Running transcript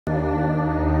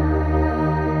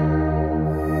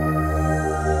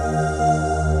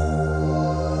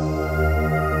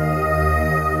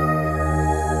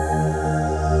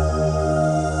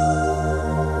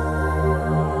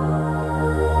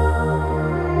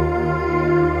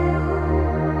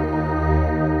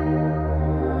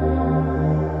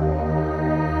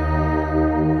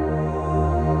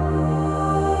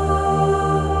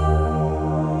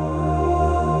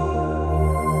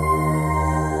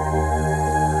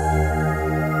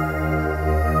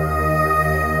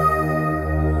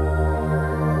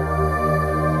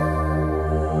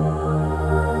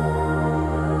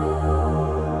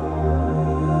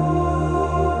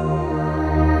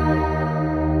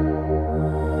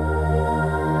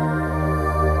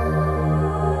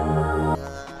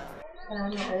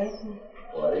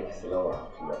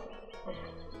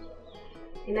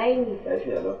Ina yini?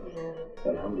 Lafiya lau.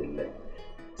 Alhamdulillah.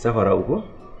 Safara uku?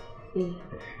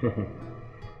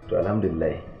 To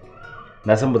alhamdulillah.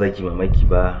 Na san ba za ki mamaki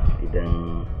ba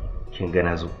idan kin ga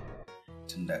na zo.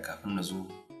 Tunda kafin na zo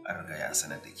an riga ya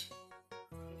sanar da ki.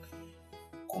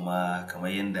 Kuma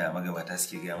kamar yadda magabata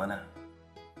suke gaya mana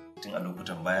tun a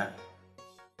lokutan baya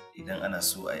idan ana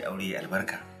so a yi aure ya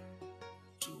albarka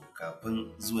to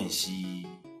kafin zuwan shi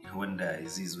wanda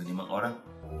zai zo neman auren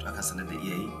to aka sanar da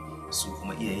iyaye su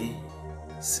kuma iyaye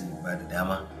su ba da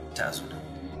dama ta zo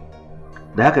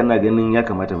da haka ina ganin ya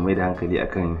kamata mu mai da hankali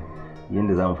akan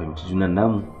yadda za mu fahimci junan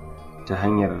namu ta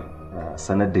hanyar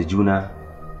sanar da juna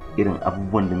irin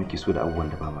abubuwan da muke so da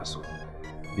abubuwan da ba ma so.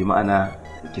 Bi ma'ana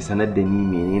ki sanar da ni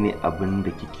menene abin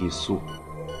da kike so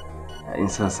in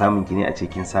san samun ki ne a ce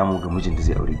kin samu ga mijin da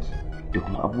zai aure ki, da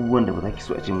kuma abubuwan da ba za ki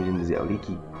so a ce mijin da zai aure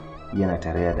ki yana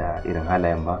tare da irin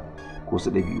halayen ba ko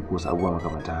su ɗabi'u ko su abubuwa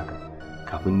makamantan haka,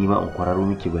 kafin ni ma in kwararo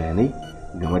miki bayanai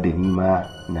game da ni ma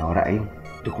nawa ra'ayin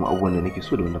da kuma abubuwan da nake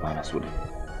so da wanda ba na so da.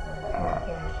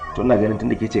 To ina ganin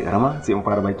tunda ke ce karama sai in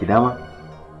fara baki dama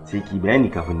sai ki bayani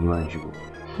kafin ni ma in shigo.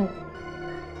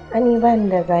 Ani ba ni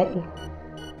da zaɓi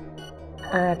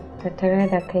a tattare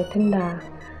da kai tunda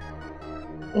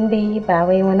in dai ba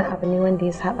wai wani abu ne wanda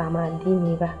ya saba ma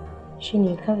addini ba,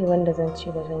 shine kawai wanda zan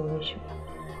ce ba zan yi shi ba.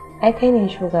 Ai kai ne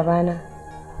shugabana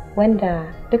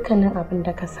wanda dukkanin abin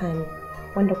da ka sani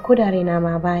wanda ko da raina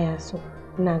ma baya so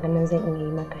ina ganin zan iya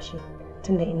yi maka shi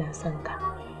tunda ina son ka.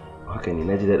 Haka ne,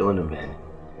 na ji daɗin wannan bayani,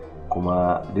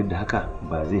 kuma duk da haka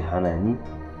ba zai hana ni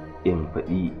in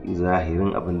faɗi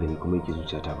zahirin abin da ni kuma yake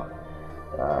zuciyata ba.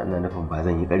 Ina nufin ba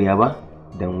zan yi ƙarya ba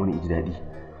don wani ji daɗi.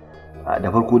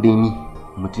 Da farko dai ni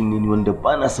mutum ne wanda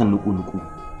ba na son nuku-nuku,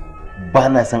 ba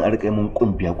na son a riƙa min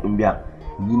ƙumbiya-ƙumbiya.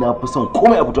 Ni na fi son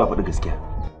komai a fito a faɗi gaskiya,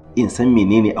 in san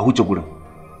menene a huce gurin.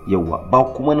 Yawwa, ba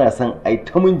kuma na son a yi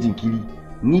ta min jinkiri.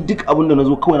 Ni duk abin da na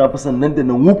zo kawai na fi son nan da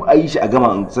nan wuf a yi shi a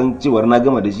gama, in san cewar na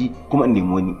gama da shi kuma in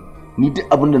nemi wani. Ni duk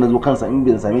abin da na zo kansa in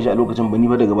bai same shi a lokacin ba ni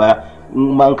ba daga baya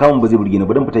in ma an kawo ba zai burge ni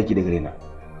ba dan fita ki daga raina.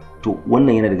 To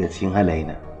wannan yana daga cikin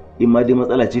halayena. In ma dai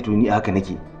matsala ce to ni a haka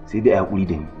nake, sai dai a hakuri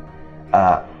da ni.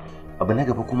 Abu na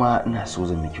gaba kuma ina so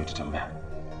zan miki wata tambaya.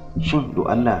 Shin do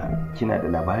Allah kina da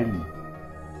labari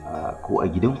ko a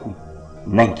gidanku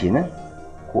nan kenan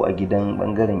ko a gidan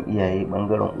bangaren iyaye,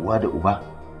 bangaren uwa da uba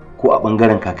ko a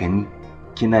bangaren kakanni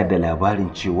kina da labarin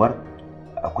cewar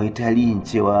akwai tarihin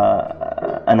cewa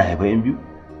ana haifa yan biyu?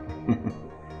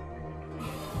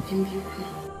 Yan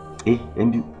biyu? Yan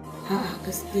biyu. A'a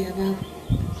gaskiya babu.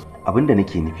 Abinda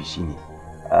nake nufi shine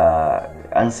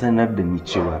an sanar da ni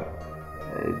cewa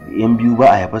yan biyu ba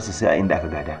a haifarsa sai a inda aka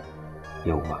gada.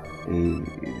 Yauwa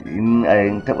in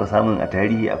an taba samun a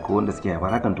tarihi akwai wanda suke haifar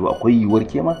hakan, to akwai yiwuwar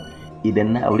ke ma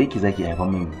idan na aure ki zaki haifar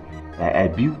min ya'ya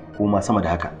biyu ko ma sama da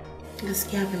haka.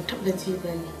 Gaskiya ban taba ji ba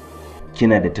ne.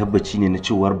 Kina da tabbaci ne na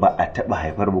cewar ba a taba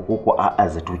haifar ba ko a'a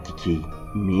zato kike yi?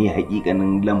 Me ya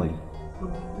hakikanin lamari?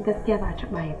 Gaskiya ba a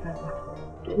taba haifar ba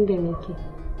inda nake.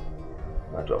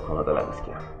 Wato akwai matsala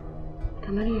gaskiya.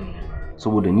 Kamar yaya?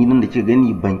 Saboda ni nan da kika gani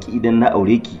banki idan na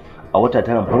aure ki a wata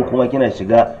taran farko ma kina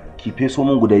shiga ki feso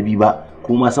min guda biyu ba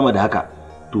ko ma sama da haka,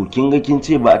 to kin ga kin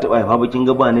ce ba a taba haifa ba, kin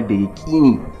ga ba ni da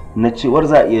yaƙini na cewar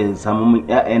za a iya samun min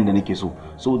ƴaƴan da nake so,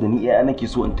 saboda ni ƴaƴa nake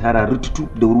so in tara rututu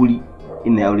da wuri.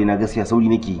 Ina aure na gaskiya sauri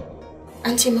nake yi.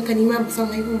 An ce maka ni ma ba san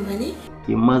haifun ba ne?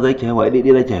 In ma za ki haifa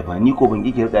daidai za ki haifa, ni ko ban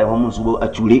ki rika haifa min su ba a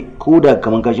cure ko da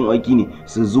kaman kashin aiki ne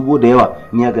su zubo da yawa,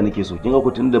 ni haka nake so. Kin ga ko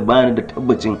tunda ba ni da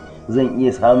tabbacin zan iya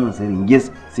samun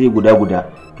siringis sai guda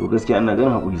to gaskiya ina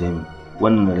ganin hakuri zami.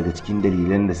 Wannan na daga cikin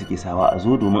dalilan da suke sawa a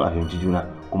zo domin a fahimci juna,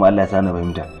 kuma Allah ya sa na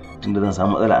fahimta. Tunda zan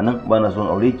samu matsala anan, ba na son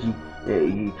aure ki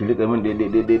rika min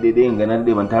daidai in ganar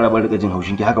da ban tara ba rika jin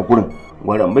haushin ki haka kurin.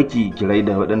 Gwaran baki kirai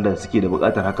da waɗanda suke da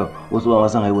buƙatar hakan, wasu ba ma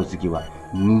san haihuwar suke ba.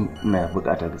 Ni ina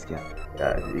buƙatar gaskiya.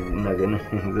 Ina ganin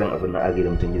zan abin na agaye da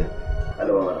mutum gida.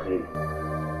 Allah ba mu alkhairi.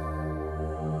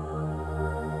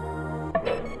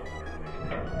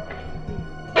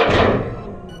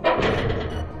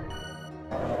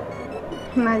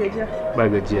 Na gajiya. Ba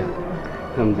gajiya.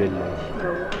 Alhamdulillah.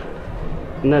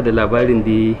 Ina da labarin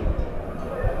da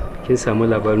kin samu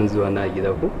labarin zuwa na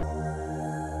gida ko?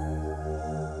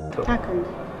 Haka ne.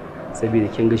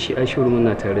 Saboda kin ga shi Ashiru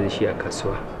muna tare da shi a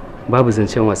kasuwa. Babu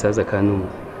zancen wasa tsakaninmu.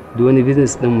 Duk wani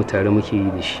business din mu tare muke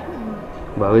yi da shi.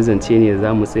 Ba wai zance ne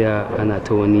za mu tsaya ana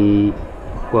ta wani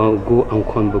go and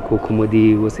come ba ko kuma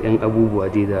dai wasu 'yan abubuwa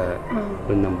dai da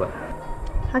wannan ba.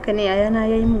 Haka ne, yayana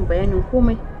ya yi min bayanin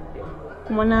komai.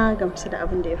 Kuma na gamsu da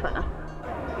abin da ya faɗa.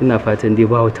 Ina fatan dai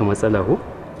ba wata matsala ko?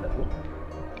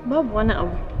 Babu wani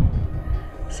abu.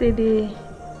 Sai dai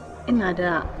ina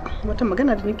da wata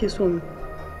magana da nake so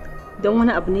don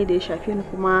wani abu ne da ya shafe ni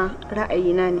kuma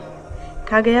ra'ayina ne.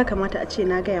 Kaga ya kamata a ce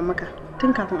na gaya maka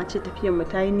tun kafin a ce tafiyar mu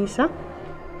ta yi nisa,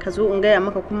 ka zo in gaya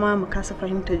maka kuma mu kasa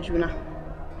fahimtar juna.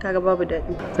 Kaga babu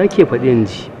daɗi. Za ki faɗi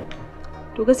yanzu.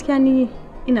 To gaskiya ni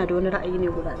ina da wani ra'ayi ne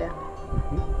guda ɗaya.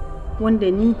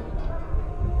 Wanda ni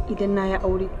idan na yi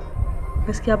aure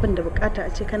gaskiya ban da bukata a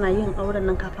ce kana yin auren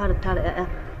nan ka fara tara 'ya'ya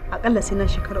akalla sai na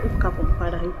shekara 3 kafin mu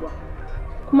fara haihuwa.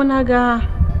 Kuma na ga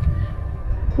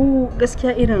ku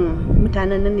gaskiya irin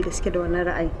mutanen nan ne da suke da wannan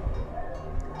ra'ayi.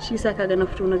 Shi yasa kaga na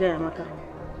fito na gaya maka.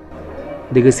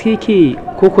 Da gaske ke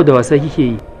koko da wasa kike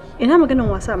yi? Ina maganan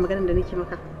wasa a maganan da nake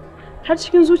maka. Har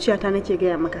cikin zuciyata nake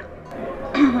gaya maka.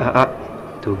 A'a,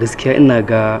 to gaskiya ina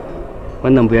ga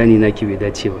wannan bayani naki bai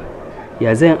dace ba.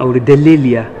 Ya zan auri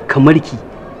dalleliya kamar ki?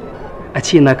 A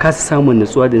ce na kasa samun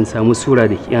nutsuwa da in samu sura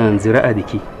da ke zira'a da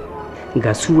ke.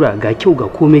 Ga sura, ga kyau, ga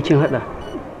komai kin hada.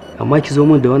 Amma ki zo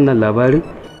min da wannan labarin?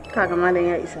 Kaga malam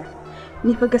ya isa.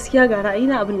 Ni fa gaskiya ga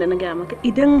ra'ayina abin da na gaya maka.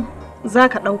 Idan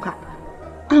zaka dauka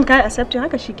an kai accepting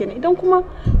haka shikenan. Idan kuma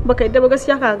baka yadda ba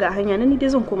gaskiya ka ga hanya ni dai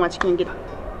zan koma cikin gida.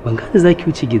 Ban gane zaki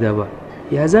wuce gida ba.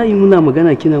 Ya za yi muna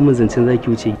magana kina min zancen zaki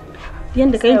wuce?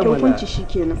 Yanda ka yanke hukunci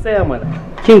shikenan. Tsaya mana.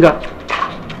 Kin ga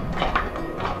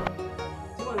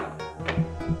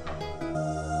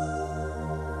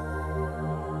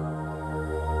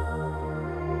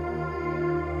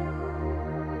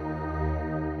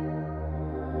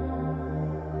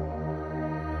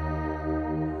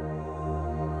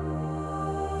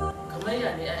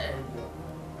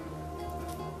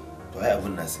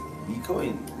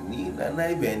na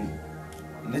yi bayani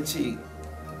na ce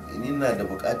ni na da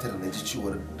buƙatar na ji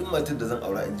cewar duk matar da zan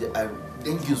aura in ji a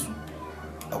danginsu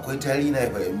akwai tarihi na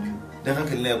haifa yan biyu don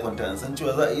hankali na ya kwanta an san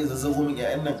cewa za a iya zazzago min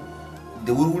 'ya'yan nan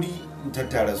da wurwuri in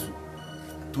tattara su.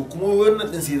 To kuma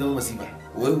wannan din sai zama masifa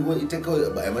wai ita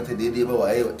kawai ba a mata daidai ba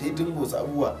waye ta yi tungo wasu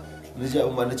abubuwa na ji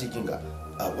abin ba na cikin ga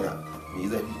a ƙura mai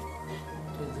zafi.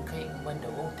 To yanzu kai wanda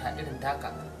wauta irin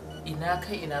taka ina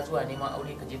kai ina zuwa neman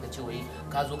aure ka je ka ce wai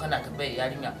ka zo kana tambayar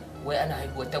yarinya wai ana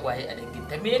haihuwar tagwaye a dangin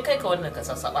ta me kai ka wannan ka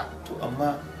sassaba. To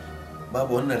amma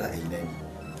babu wannan ra'ayi na ne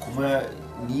kuma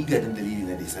ni ga dalili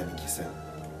na da yasa nake son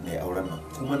na yi auren nan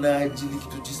kuma na ji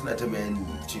likitoci suna ta bayani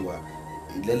cewa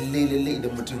lalle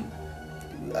idan mutum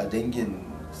a dangin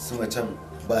su macen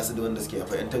ba su da wanda suke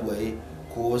haifa 'yan tagwaye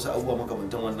ko wasu abubuwa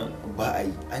makamantan wannan ba a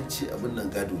yi an ce abin nan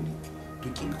gado ne. To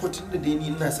kin ko tun da dai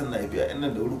ni ina son na haifi 'ya'yan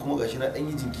nan da wuri kuma gashi na dan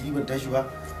yi jinkiri ban tashi ba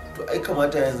to ai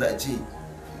kamata yanzu a ce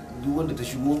duk wanda ta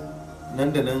shigo nan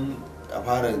da nan a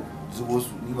fara zubo su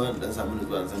ni ma dan samu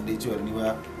nutsuwa san dai cewa ni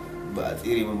ma ba a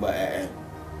tsere min ba 'ya'yan.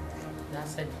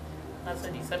 Na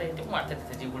sani sarai duk matar da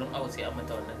ta je gurin awo sai a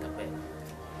mata wannan tambaya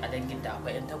a dangin da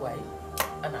akwai 'yan tagwaye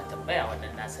ana tambaya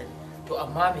wannan na sani. To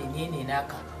amma menene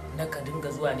naka na ka dinga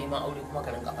zuwa neman aure kuma ka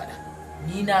rinka fada?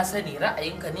 Ni na sani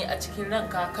ra'ayinka ne a cikin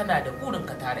ranka kana da burin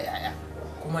ka tara 'ya'ya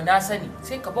kuma na sani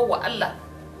sai ka bar wa Allah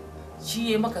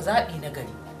shi yayi maka zaɓi na gari.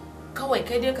 Kawai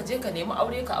kai dai ka je ka nemi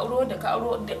aure ka auro da ka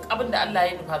auro duk abin da Allah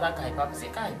ya nufa za ka haifa ka sai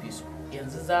ka haife su.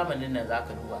 Yanzu zamanin nan za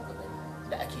ka duba ka gani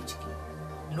da ake ciki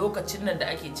lokacin nan da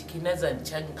ake ciki na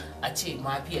zancen a ce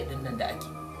mafiya din nan da ake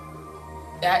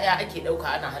 'ya'ya ake ɗauka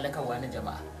ana halakarwa na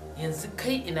jama'a. Yanzu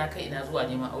kai ina zuwa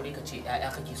neman aure ka ce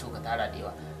 'ya'ya kake so ka tara da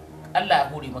yawa. Allah ya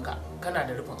hore maka kana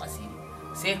da rufin asiri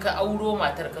sai ka auro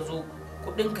matar ka zo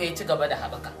kudinka ya ci gaba da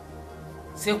haɓaka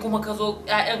sai kuma ka zo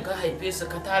 'ya'yan ka haife su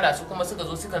ka tara su kuma suka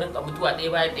zo suka rinka mutuwa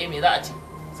ɗaya bayan ɗaya me za a ce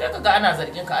sai ka ga ana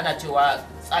zargin ka ana cewa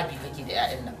tsafi kake da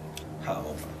 'ya'yan nan. Ha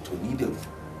to ni da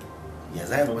ya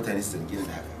zai ma mutane su zargi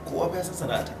da haka kowa ba ya san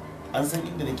sana'ata an san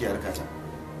inda nake harkata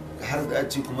har da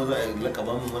ce kuma za a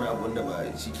lakaba min wani abu wanda ba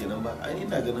shi kenan ba ai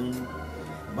ina ganin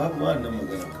babu ma wannan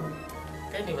magana kawai.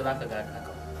 Kai ne ba za ka gane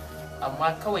haka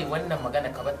amma kawai wannan magana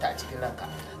ka batta a cikin ranka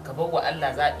ka bar wa Allah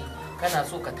zaɓi kana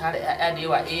so ka tara 'ya'ya da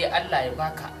yawa Allah ya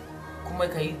baka kuma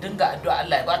ka yi dinga addu'a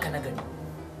Allah ya baka nagari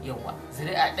yawa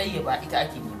zuri'a ɗaya ba ita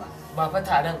ake nema ba fa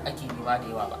taron ake nema da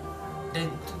yawa ba da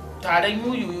taron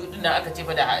yuyuyu din aka ce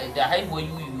fa da haihuwar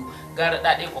yuyuyu gara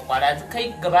ɗaɗe kwakwara kai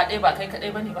gaba ɗaya ba kai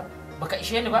kaɗai bane ba baka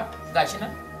ishe ni ba gashi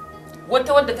nan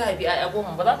wata wadda ta haifi 'ya'ya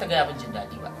 10 ba za ta gaya min jin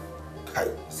daɗi ba. Kai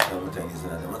sai mutane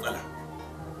suna da matsala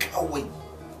kawai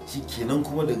shi kenan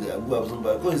kuma daga abubuwa sun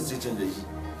ba kawai sai canza shi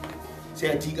sai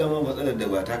a tika ma matsalar da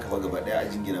ba ta kafa gaba daya a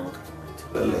jingina maka.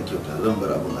 Allah ya kyauta zan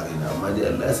bar abun a raina amma dai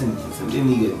Allah ya san dai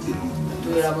ni ga dalili. To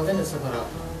ya magana safara?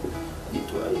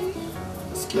 To ai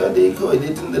gaskiya dai kawai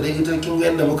dai tunda dai ita kin ga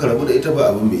yanda muka rabu da ita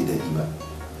ba abun bai dadi ba.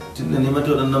 Tunda ne mata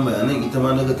waɗannan bayanan ita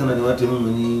ma naga tana nema ta min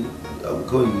wani abu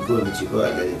kawai ni kawai nace kawai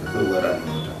a gare ka kawai gwara ne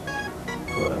mata.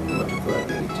 Kawai ne mata kawai a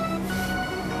gare ta.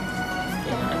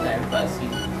 Kenan Allah ya rufa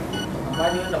asiri.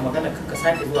 amma ni wannan magana ka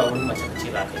sake zuwa wurin mace ka ce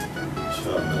za ka yi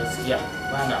gaskiya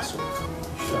ba na so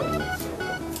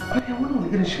ai wannan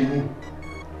irin shirme ne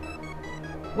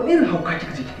wani irin hauka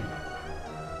kika ce kike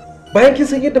bayan kin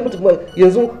san yadda mutum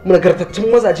yanzu nagartattun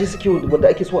mazaje suke wanda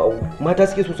ake so a mata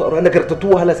suke so su aure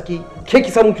nagartattu wahala suke ke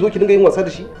ki samu ki zo ki dinga yin wasa da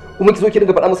shi kuma ki zo ki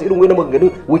dinga faɗa masa irin wayannan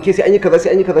maganganun wai ke sai an yi kaza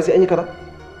sai an yi kaza sai an yi kaza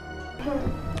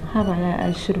haba ya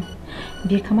Ashiru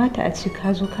bai kamata a ce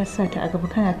ka zo ka sa ta a gaba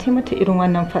kana taimata irin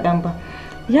wannan faɗan ba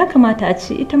ya kamata a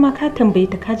ce ita ma ka tambaye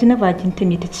ta ka ji na bakin ta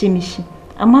me ta ce mishi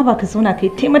amma ba ka zauna kai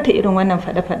taimata irin wannan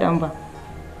faɗan ba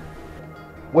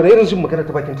wanda irin shin magana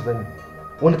ta bakin ta zan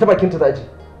wanda ta bakin ta za ji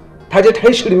ta je ta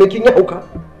yi shirme kin yi hauka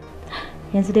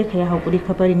yanzu dai ka yi haƙuri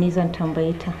ka bari ni zan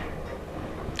tambaye ta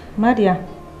Mariya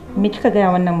me kika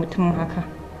gaya wannan mutumin haka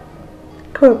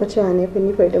kawai fa cewa ne fa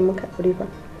ni fa idan muka aure ba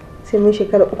sai mun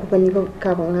shekara 3 fa ni ba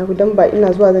kafin haihu dan ba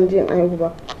ina zuwa zan je in haihu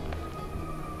ba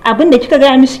abin da kika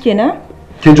gaya mishi kenan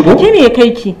kin ji ko ke me ya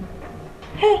kai ki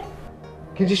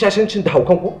kin ji shashancin da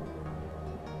haukan ko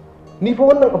ni fa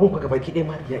wannan abun fa gabaki ɗaya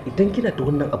Mariya idan kina da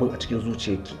wannan abun a cikin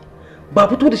zuciyarki ba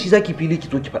fito da shi zaki fili ki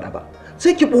zo ki faɗa ba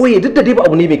sai ki boye duk da dai ba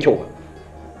abu ne mai kyau ba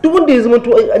duk wanda ya zama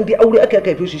to an dai aure aka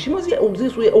haife shi ma zai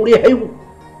so ya aure ya haihu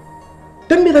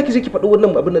dan me zaki je ki faɗi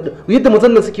wannan abin nan yadda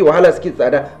mazan nan suke wahala suke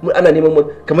tsada ana neman mu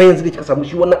kamar yanzu da kika samu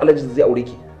shi wannan alaji zai aure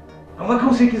ki amma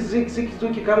kawai sai ki zo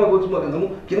ki kama wasu maganganu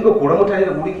ki dinga koran mutane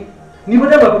da gure ki ni ba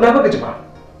da ba na bagaji ba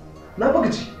na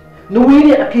bagaji nauyi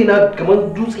ne a kaina kamar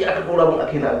dutse aka ɗora min a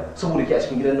kaina saboda ke a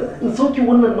cikin gidan nan in sauke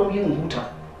wannan nauyin in huta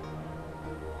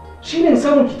shi ne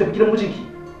samun ki tafi gidan mijinki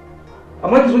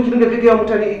amma ki zo ki dinga gaggaya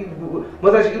mutane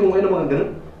maza shi irin wayannan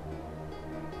maganganun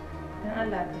dan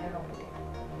Allah ka yi hakuri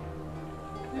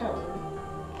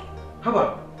haba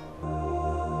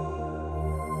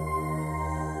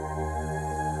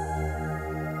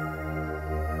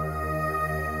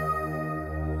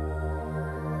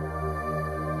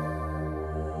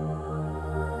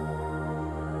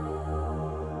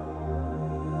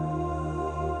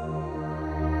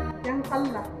dan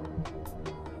Allah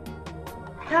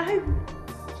ta haihu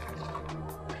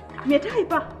me ta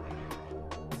haifa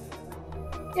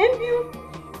yan biyu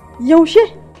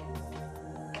yaushe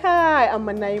kai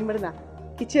amma na yi murna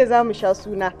ki ce za mu sha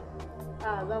suna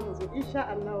a za mu zo insha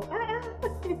Allah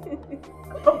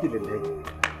alhamdulillah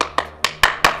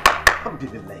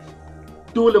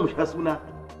dole mu sha suna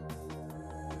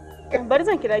bari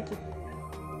zan kira ki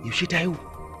yaushe ta haihu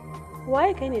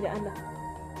waye kai ne da Allah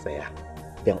tsaya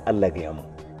dan Allah ga yamu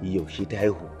yaushe ta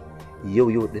haihu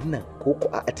yau din nan ko ko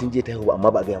a tinje ta haihu amma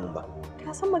ba ga yamu ba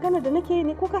ka san magana da nake yi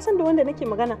ne ko ka san da wanda nake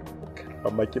magana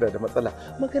amma kina da matsala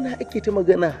magana ake ta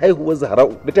magana haihuwar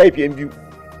Zahra'u da ta haifi yan biyu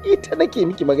ita nake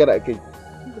miki magana akai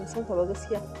ban san ka ba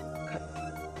gaskiya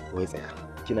wai tsaya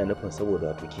kina nufin saboda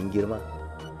wato kin girma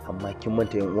amma kin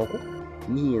manta yan uwa ko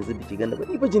ni yanzu biki ganna ba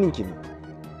ni ba jinin ki ne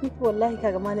ni ko wallahi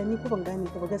kaga malam ni ko ban gane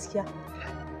ka ba gaskiya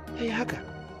haka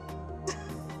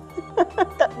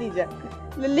Khadija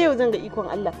lalle yau zan ga ikon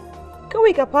Allah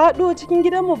kawai ka fado cikin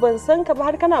gidanmu ban san ka ba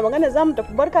har kana magana za mu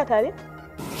tafi barka tare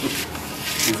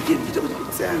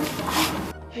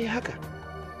haka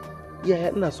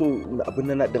yaya ina so abin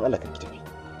nan dan Allah ka ki tafi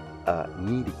a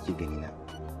ni da kike gani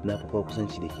na fa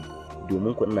kusanci da ke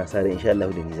domin ku ina sa ran insha Allah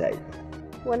da ni za a yi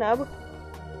wani abu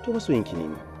to masoyinki ne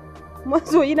ni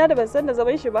masoyina da ban san da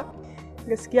zaman shi ba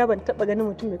gaskiya ban taba ganin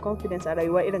mutum mai confidence a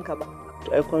rayuwa irin ka ba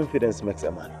to ai confidence makes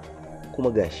a man kuma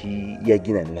gashi ya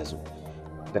gina ni nazo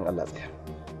dan Allah tsaya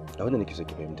abin da nake so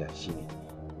ki fahimta shine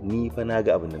ni fa na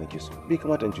ga abin da nake so bai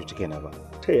kamata in cuci kaina ba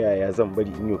ta yaya zan bari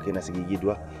in yi kaina su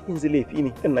gigiduwa yanzu laifi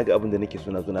ne dan na ga abin da nake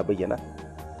so na zo na bayyana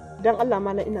dan Allah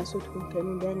mala ina so tukun kai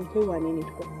min bayani kai wane ne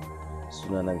tukun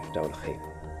suna na Miftahul Khair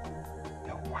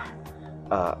yawa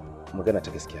a magana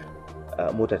ta gaskiya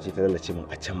mota ce ta lalace min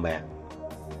a can baya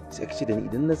sai aka ce da ni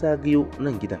idan na zagayo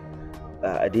nan gidan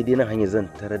a daidai nan hanyar zan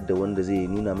tarar da wanda zai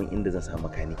nuna min inda zan samu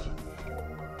makaniki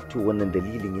to wannan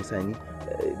dalilin yasa ni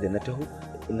da na taho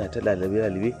ina ta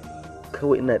lalabe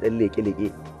kawai ina dan leke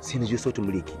sai na je sautin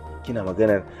muryarki kina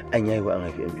maganar an yayi wa an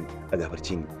haifi yan biyu a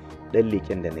gafarci ni dan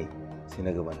leken da nayi sai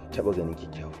na ga ban taba ganin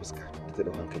kikkiawar fuska ta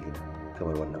da hankali na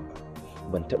kamar wannan ba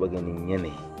ban taba ganin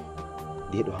yanayi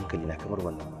da ya dau hankali na kamar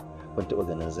wannan ba ban taba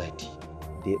ganin zati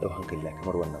da ya dau hankali na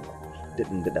kamar wannan ba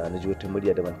dadin da na ji wata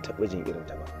murya da ban taba jin irin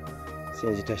ta ba sai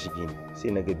na ji ta shige ni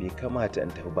sai na ga bai kamata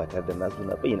in tafi ba tare da na zo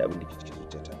na bayyana abin da ke cikin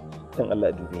zuciyata dan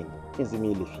Allah dube ni yanzu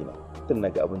me laifi na dan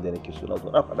naga abin da nake so na zo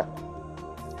na faɗa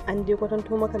an dai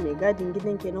kwatanto maka mai gadin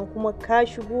gidan kenan kuma ka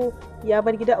shigo ya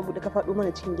bar gida abu da ka faɗo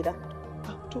mana cikin gida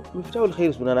to Miftahul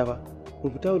Khair suna na fa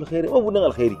mafitahul khairi mabudin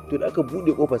alkhairi. To da aka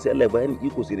bude kofa sai Allah ya bani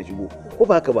iko sai na shigo, ko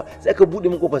ba haka ba, sai aka bude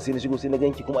min kofa sai na shigo sai na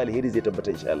ganki kuma alheri zai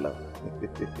tabbata insha Allah.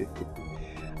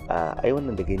 Ai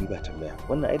wannan da gani ba tambaya,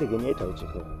 wannan ai da gani ya ta wuce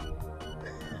kawai.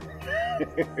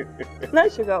 Na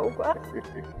shiga uku.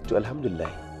 To alhamdulillah.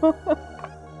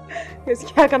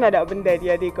 Gaskiya kana da abin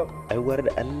dariya dai kam. Ai gwar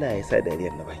da Allah ya sa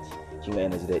dariyar na baki. Kin ga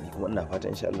yana ji daɗi kuma ina fata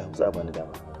insha Allah za a bani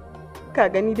dama. Ka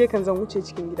gani dai kan zan wuce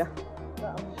cikin gida.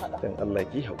 Dan Allah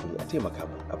ki haƙuri a taimaka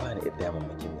min a bani yadda yaman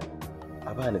makin nan.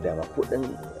 A bani dama ko dan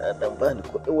bani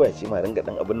ko dan waya ce ma ringa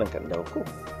dan abin nan kan dawo ko.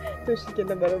 To shike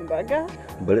da barin baga.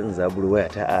 Bari in zaburo waya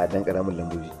ta a dan karamin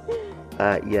lambobi.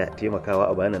 A iya taimakawa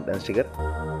a bani dan shigar.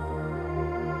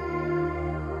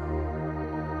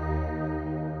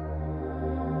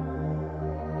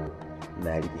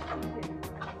 Na rike.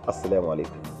 Assalamu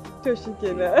alaikum. To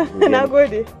shikenan.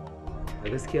 Nagode. A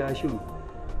gaskiya shiru.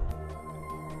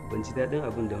 Ban ji daɗin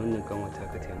abin da wannan kanwata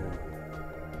ka ta mun.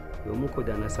 Domin ko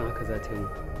da na san haka za ta yi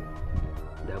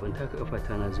da ban taka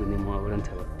kafata na zo neman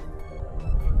aurenta ba.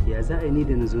 Ya za a yi ni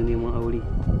da na zo neman aure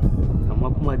amma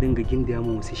kuma dinga gindaya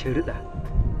mun wasu sharuɗa.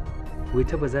 Wai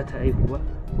ta ba za ta aihu ba,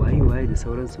 waye da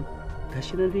sauransu.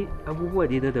 Gashi nan dai abubuwa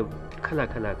dai da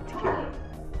kala-kala take.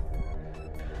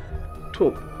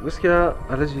 To gaskiya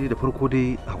Alhaji da farko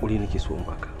dai hakuri nake so in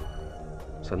baka.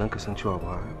 Sannan ka san cewa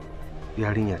ba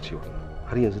yarinya ce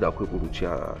har yanzu da akwai ƙuruciya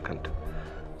a kanta.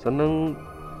 Sannan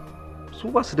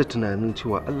su ba su da tunanin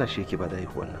cewa Allah shi yake bada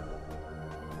haihuwar nan.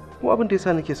 Ko abin da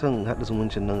yasa nake son haɗa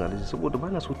zumuncin nan Alhaji saboda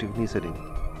ba na so ta nesa da ni.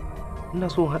 Ina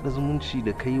so in haɗa zumunci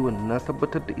da kai wanda na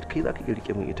tabbatar da kai za ka iya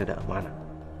riƙe min ita da amana.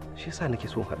 Shi yasa nake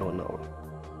so in haɗa wannan aure.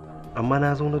 Amma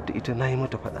na zaunar da ita na yi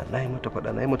mata faɗa na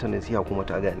yi mata nasiha kuma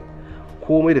ta gane.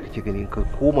 Komai da kake gani ka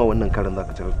koma wannan karan za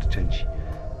ka tarar da canji.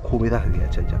 Komai za ka ga ya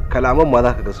canja. Kalaman ma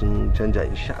za ka ga sun canja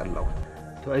insha Allah.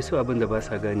 To ai so abin da ba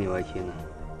sa ganewa kenan.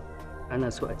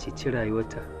 Ana so a ceci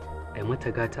rayuwarta, ai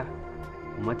mata gata,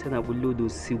 amma tana bullo da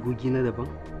sigogi na daban.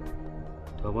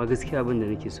 To amma gaskiya abin da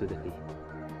nake so da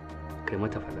kai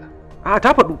mata faɗa. A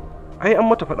ta faɗu. Ai an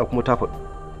mata faɗa kuma ta faɗu.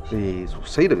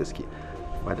 Sosai da gaske.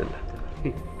 Madalla.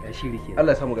 Ya shiri kenan.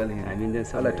 Allah ya samu gani. Amin dan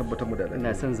sa. Allah ya tabbatar mu da lafiya.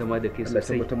 Ina son zama da kai sosai. Allah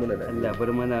ya tabbatar mu da lafiya. Allah bar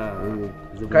mana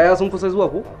zuba. Kaya sun kusa zuwa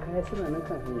ko? Kaya suna nan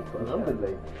kan hanya.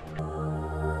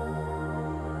 Alhamdulillah.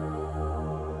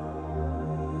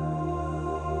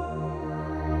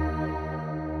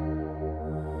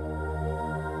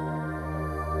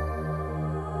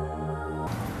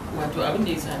 Wato abin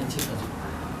da ya sa ni ce ka zo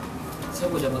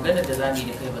saboda maganar da za mu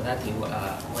yi da kai ba za ta yi a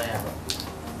waya ba.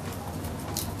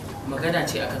 Magana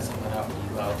ce akan safara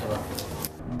ba wata ba.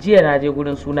 Jiya na je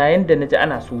gurin suna yanda na ji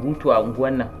ana surutu a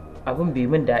unguwan nan abin bai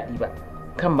min daɗi ba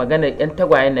kan maganar 'yan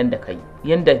tagwayen nan da kai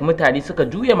yanda mutane suka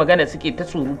juya magana suke ta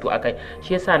surutu a kai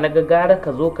shi yasa na ga gara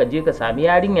ka zo ka je ka sami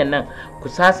yarinyar nan ku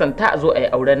sasanta a zo a yi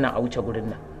auren nan a wuce gurin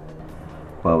nan.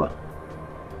 Baba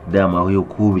dama yau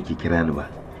ko biki kira ni ba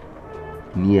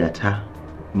niyata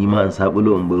ni ma in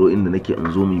sabulo in baro inda nake in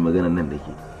zo mu yi maganar nan da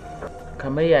ke.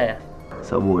 Kamar yaya?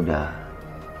 Saboda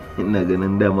ina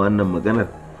ganin dama wannan maganar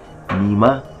ni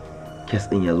ma kes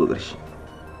din ya zo ƙarshe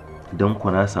don ku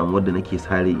na samu wadda nake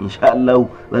sare insha Allah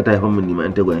za ta haifar min nima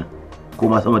in tagwayen ko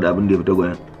ma sama da abin da ya fi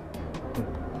tagwayen.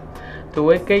 To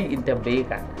wai kai in tambaye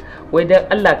ka wai dan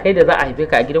Allah kai da za a haife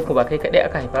ka a gidanku ba kai kaɗai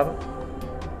aka haifa ba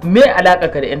me alaƙa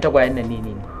ka da 'yan tagwayen nan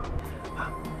ne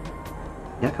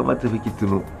ya kamata fa ki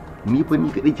tuno ni fa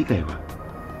ni kaɗai kika haifa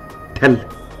tal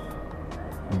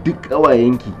duk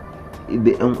ƙawayenki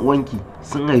da 'yan uwanki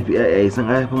sun haifi yayaye sun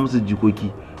haifa musu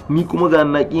jikoki ni kuma ga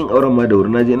na yin auren ma da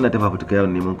wuri naje ina ta fafutuka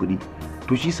yawan neman kuɗi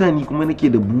to shi sa ni kuma nake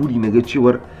da buri na ga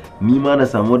cewar ni ma na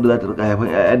samu wadda za ta rika haifan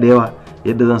yaya da yawa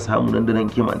yadda zan samu nan da nan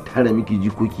ke ma tara miki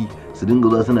jikoki su dinga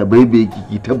zuwa suna baibaye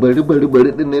ki ta bari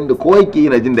din nan da kowa yake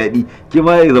yana jin daɗi ke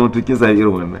ma ya zama to kin sami irin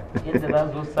wannan yadda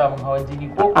za su samu hawan jini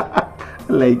ko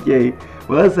Allah ya kiyaye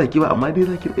ba za su saki ba amma dai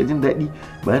za ki rika jin daɗi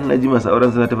bayan na ji masu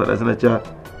auren suna ta faɗa suna cewa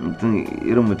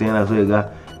mutum yana so ya ga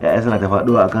ya'ya suna ta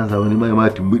faɗuwa a kansa wani mai ma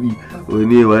tumbuɗi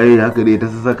wani waye haka dai ta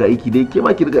saka aiki dai ke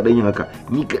ma ki riga dan yin haka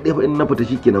ni kaɗai fa in na fita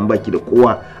shikenan baki da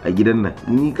kowa a gidan nan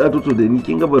ni ka toto da ni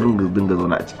kin ga barin dinga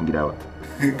zauna a cikin gida ba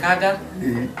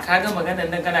kaga maganar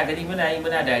nan kana gani muna yi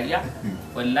muna dariya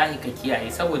wallahi ka kiyaye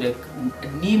saboda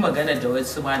ni maganar da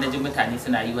wasu ma naji mutane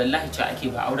suna yi wallahi cewa ake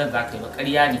ba auren za ka yi ba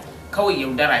ƙarya ne kawai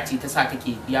yaudara ce ta sa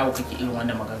kake yawo kake irin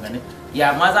wannan maganganun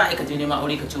ya ma za a je neman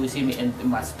aure ka ce wai sai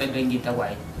masu dangin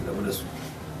tagwaye rabu da su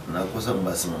na kusan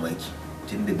ba su mamaki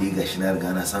tun da bai gashi na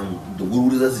riga na samu da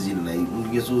wuri za su je da na yi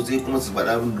in ya so sai kuma su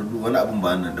faɗa wani abun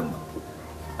ba nan din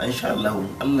ba insha Allah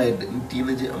Allah ya in ti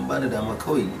na je an bani dama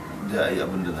kawai da ayi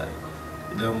abin da za a yi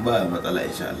idan ba matsala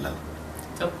insha Allah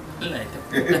to Allah ya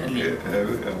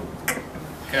tabbata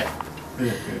Kai.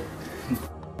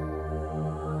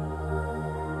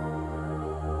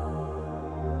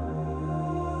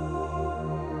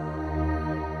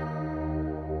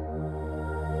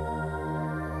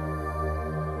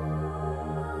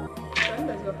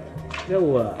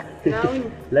 Yawwa.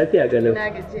 Lafiya galau.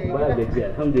 Ba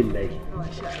gajiya alhamdulillah.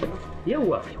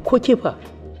 Yawwa. Ko ke fa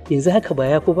yanzu haka ba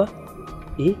yafi ba?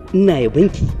 Ina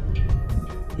yabanki.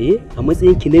 A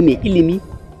matsayin ki na mai ilimi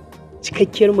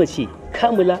cikakkiyar mace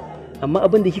kamula amma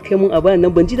abin da kika yi mun a bayan nan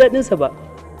ban ji daɗin sa ba.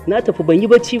 Na tafi ban yi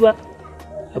bacci ba.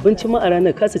 Abinci ma a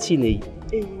ranar kasa ci na yi.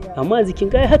 Amma jikin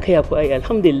kai haka ya fi ai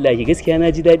alhamdulillah gaskiya na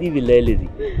ji daɗi billahi lazi.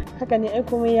 Haka ne ai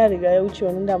komai ya riga ya wuce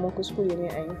wannan daman kuskure ne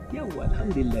ai. Yawwa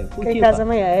alhamdulillah ko kai ka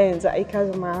zama yaya yanzu ai ka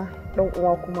zama dan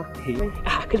uwa kuma.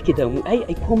 A karki damu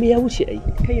ai komai ya wuce ai.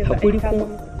 Hakuri kuma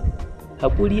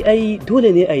hakuri ai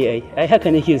dole ne ai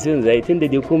haka nake son zai tunda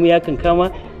dai komai ya kan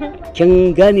kama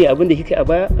kin gane abin da kika a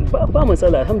baya ba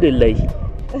matsala alhamdulillah.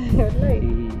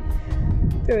 Wallahi.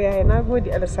 To yaya na gode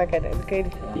Allah saka da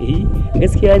alkhairi.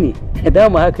 Gaskiya ne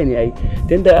dama haka ne ai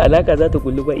tunda alaka za ta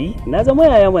kullu ba na zama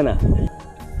yaya mana.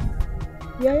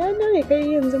 Yaya na ne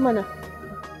kai yanzu mana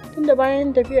tunda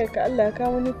bayan tafiyar ka Allah ya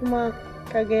kawo ni kuma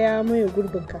kaga ya maye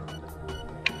gurbin ka.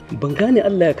 Ban gane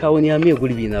Allah ya kawo ni ya maye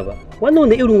gurbi na ba. Wannan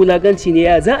wani irin wulaganci ne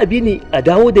ya za a bi ni a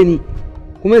dawo da ni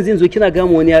kuma yanzu zo kina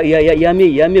gama wani ya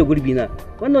maye gurbi na.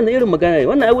 Wannan wani irin magana ne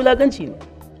wannan ai wulaganci ne.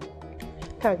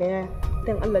 Kaga yaya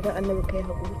dan Allah dan Annabi kai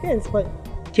hakuri kai yanzu fa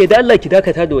ke da Allah ki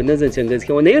dakata da wannan zancen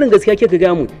gaskiya wannan irin gaskiya ke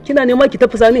ga mu kina nema ki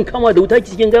tafi sanin kama da wuta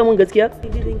ki cikin gamun gaskiya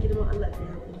idan girman Allah kai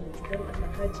hakuri dan Allah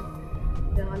kaji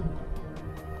dan Allah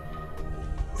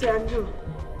sai an ji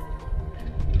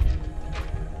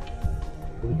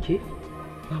oke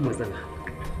ba matsala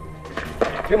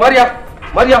ke Mariya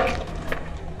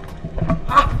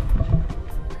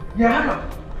ya haka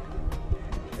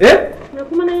me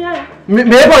kuma nan yaya me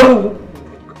ya faru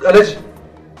Alhaji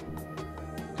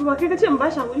to ba kai ka ce in ba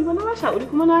shi hakuri ba na ba shi hakuri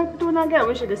kuma na fito na gaya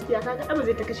mishi gaskiya kaga abu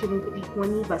zai ta kashe min kuɗi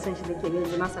wani ba san shi nake ga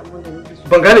yanzu na samu wanda nake so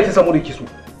ban gane ki samu da ki so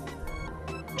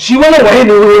shi wannan waye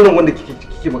ne wannan wanda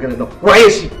kike magana nan waye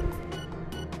shi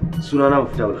sunana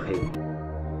Mufitahul Khair.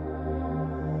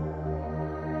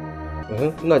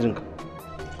 ina jin ka.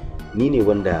 Ni ne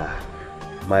wanda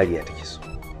Mariya take so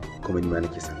kuma ni ma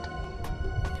nake son ta.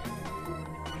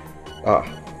 A'a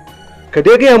ka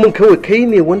dai gaya min kawai kai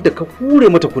ne wanda ka hure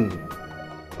mata kunni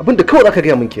abinda kawai aka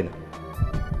gaya min kenan.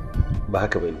 Ba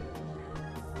haka bane,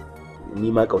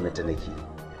 ni ma kaunata nake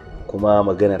kuma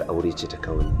maganar aure ce ta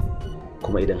kawai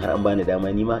kuma idan har an bani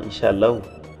dama ni ma insha Allah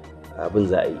abin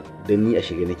za a yi dan ni a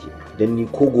shige nake dan ni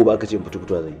ko gobe aka ce in fito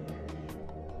zai.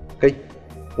 Kai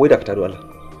wai da ka taro Allah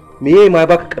me yayi ma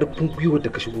baka karfin gwiwa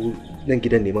da ka shigo nan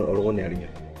gidan neman auren wannan yarinya?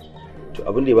 To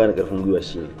abin da ya bani karfin gwiwa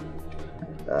shine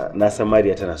na san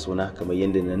Mariya tana sona kamar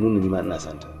yadda na nuna ni ma ina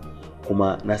santa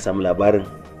kuma na samu labarin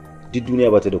duk duniya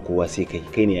ba ta da kowa sai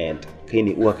kai ne yayanta, kai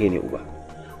ne uwa kai ne uba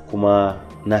kuma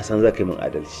na san za ka yi min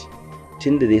adalci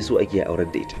tunda dai so ake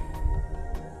aurar da ita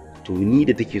to ni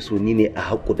da take so ni ne a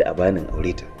haƙu da abanin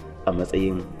aure ta a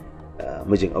matsayin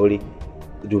mijin aure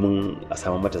domin a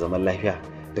samu mata zaman lafiya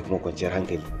da kuma kwanciyar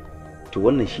hankali to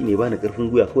wannan shine bani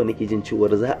karfin gwiwa kawai nake jin cewa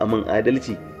za a min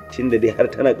adalci tunda dai har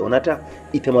tana kaunata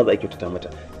ita ma za a kyautata mata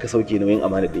ka sauke nauyin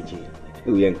amana da yake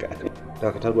wuyanka.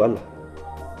 Da ka taro Allah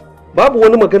babu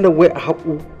wani magana wai a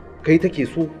haƙu kai take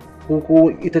so ko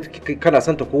ita kana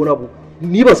santa ko wani abu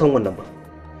ni ban san wannan ba.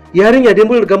 Yarinya dai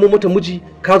mun riga mun mata miji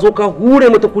ka zo ka hure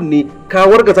mata kunne ka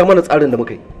wargaza mana tsarin da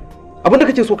muka yi abin da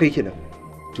kake so kai kenan.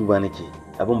 Tuba nake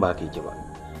abin ba haka yake ba,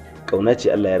 kauna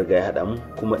ce Allah ya riga ya haɗa mu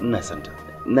kuma ina santa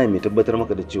ina mai tabbatar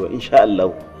maka da cewa insha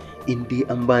Allah in dai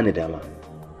an bani dama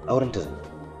auren ta zai.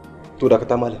 To da ka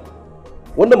ta malam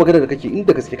wannan magana da kake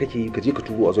inda gaske kake yi ka je ka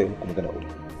tubo a zo yi muku magana aure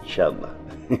insha Allah.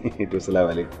 To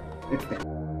assalamu alaikum.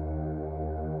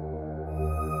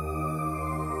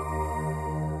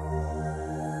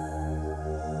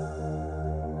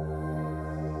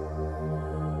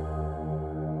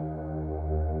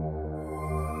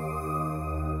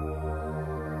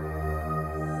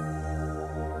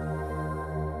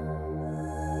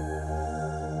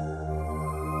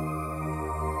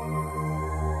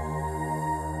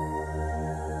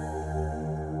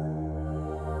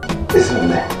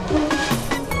 Bismillah.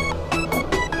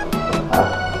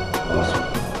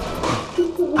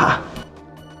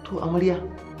 To amarya,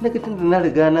 na ga tunda na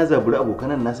riga na zaburi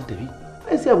abokanan na su tafi.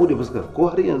 Ai sai a bude fuskar ko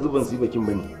har yanzu ban su bakin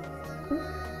bane.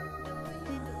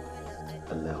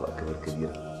 Allahu akbar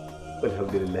kabira.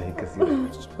 Alhamdulillah kaseera.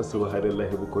 Wa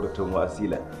subhanallahi bukuratan wa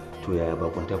asila. To yaya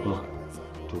bakunta kuma?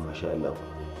 To masha Allah.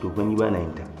 To fa ni bana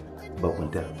yin ta.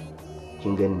 Bakunta.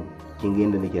 Kin gani kin ga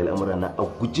yadda nake al'amura na a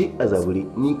guje a zabure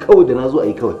ni kawai da na zo a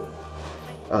yi kawai.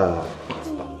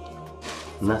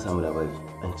 Na samu labari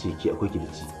an ce ki akwai ki da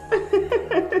ci.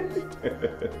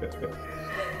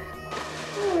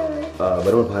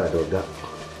 Bari mu fara da wagga.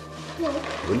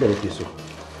 Wanda nake so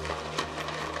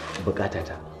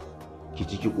bukatata ki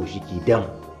ci ki koshi ki dam,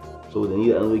 saboda ni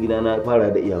da an zo gida na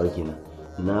fara da iyawa kenan.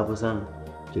 Na fi son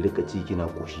ki rika ci kina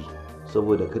koshi,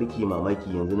 saboda karki mamaki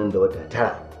yanzu nan da wata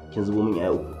 9 kin zubo min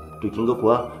yaya 3 to kin ga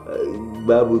kuwa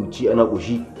babu ci ana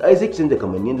koshi ai sai ki canza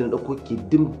kamanni yanda na dauko ki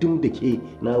dim da ke.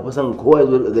 Na fi son kowa ya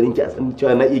zo daga garin ki a san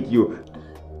cewa na iya kiwo.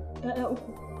 Yaya 3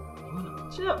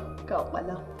 ce ka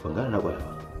kwala ban gane na kwala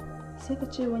ba. Sai ka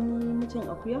ce wani mijin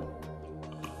akuya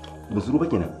musuru ba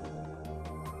kenan.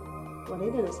 Wane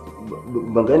da gaske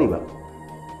ban gane ba.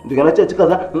 Daga na ce cika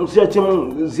za sai ce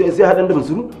mun sai hadan da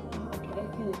musuru.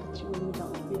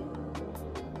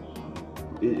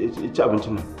 Ci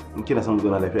abincin nan in kina son mu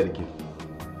zauna lafiya da ke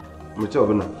mu ci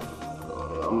abin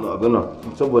nan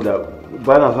saboda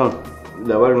ba na son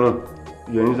labarin nan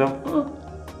yanzu san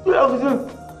ya ku san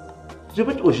sai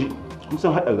fa koshi kun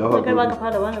san hada gafa kai ba ka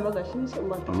fara bani baga shi sai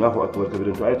ba Allahu akbar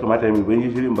kabirin to ai kamata mu ban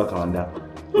yi shirin ba kamanda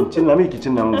in cin na miki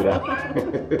cin na mun guda.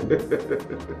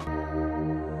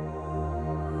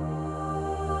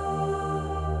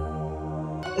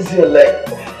 Bismillah.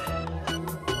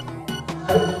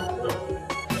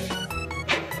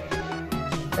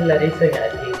 Allah dai sanya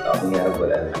alheri. Amin ya rabbal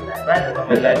alamin. Ba da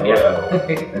zaman lafiya.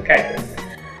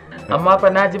 Amma fa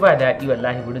na ji ba daɗi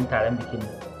wallahi wurin taron bikin.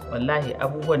 Wallahi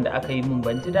abubuwan da aka yi mun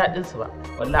ban ji daɗin su ba.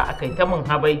 Wallahi aka yi ta mun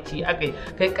habaici, aka yi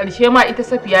kai ƙarshe ma ita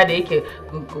Safiya da yake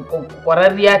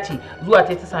ƙwararriya ce zuwa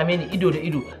ta same ni ido da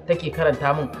ido take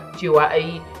karanta mun cewa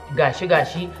ai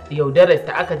gashi yaudarar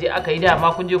ta aka je aka yi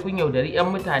dama kun je kun yaudari 'yan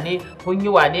mutane kun yi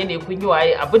wane ne kun yi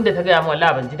waye abinda ta gaya min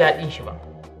wallahi ban ji daɗin shi ba.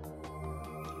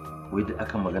 Wai da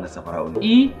akan magana safara'u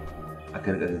ne?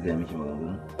 Aka riga gaya miki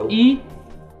maganganu?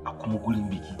 A kuma gurin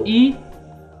biki?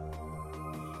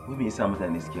 Wai me yasa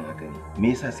mutane suke haka ne?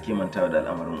 Me yasa suke mantawa da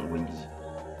al'amarin Ubangiji?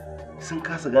 Sun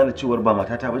kasa gane cewar ba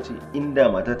matata bace,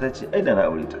 inda matata ce ai da na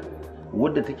aure ta.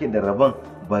 Wadda take da rabon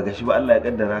ba gashi ba Allah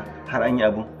ya kaddara har an yi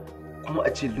abun. Kuma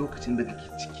a ce lokacin da kake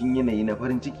cikin yanayi na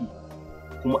farin ciki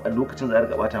kuma a lokacin za a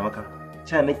riga bata maka.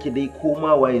 Ca nake dai ko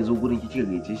ma waye zo gurin kika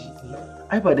gayyace shi.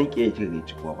 Ai ba dan kiyaye kika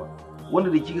gayyace kowa ba. Wanda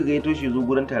da kika gayyato shi zo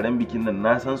gurin taron bikin nan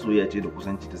na san soyayya ce da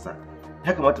kusanci ta sa.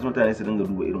 Ya kamata mutane su dinga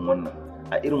duba irin wannan.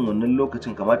 A irin wannan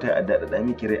lokacin kamata ya daɗaɗa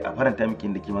miki rai a faranta miki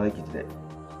inda kima zaki ji daɗi.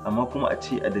 Amma kuma a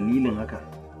ce a dalilin haka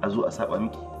a zo a saba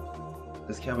miki.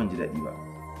 Gaskiya ban ji daɗi ba.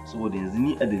 Saboda yanzu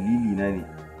ni a dalili na ne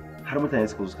har mutane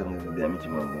suka zo suka dinga gaya miki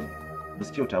magana. Ba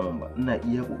su kyauta min ba. Ina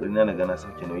iya kokari na ga na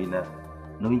sauke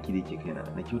nauyin ki da yake kaina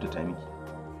na kyautata miki.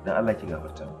 Dan Allah ki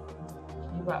gafarta mu.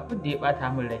 Ni ba abin da ya bata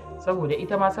min rai saboda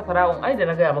ita ma Safara'un ai da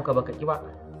na gaya maka baka ki ba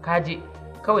ka je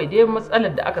kawai dai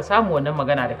matsalar da aka samu wannan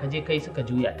magana da ka je kai suka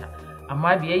juya ta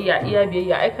amma biyayya iya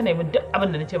biyayya ai kana min duk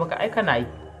abin da nace maka ai kana yi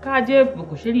ka je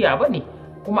ku shirya bane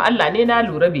kuma Allah ne na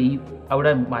lura bai yi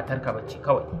auren matarka bace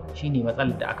kawai shine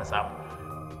matsalar da aka samu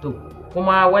to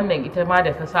kuma wannan ita ma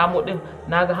da ka samu din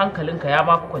naga hankalinka ya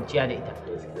ma kwanciya da ita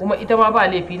kuma ita ma ba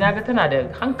laifi naga tana da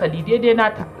hankali daidai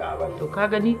nata to ka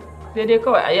gani sai dai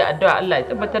kawai ayi addu'a Allah ya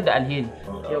tabbatar da alheri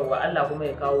yawa Allah kuma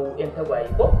ya kawo yan tagwaye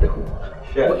ko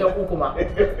yan uku ma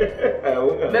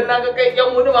dan naga kai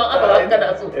yan wani ma aka ranka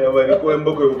da su ya bani ko yan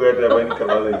bakwai buga ta bani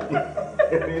kamar zai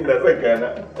ina son kana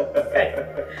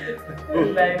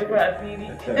Allah ya rufa asiri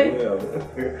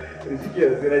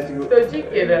shikenan sai na shigo to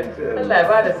shikenan Allah ya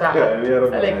bada sa'a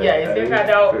Allah ya kiyaye sai ka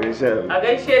dawo a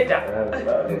gaishe ta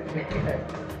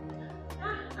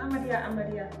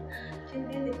amarya kin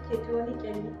dai da kike ta wani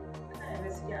kyalli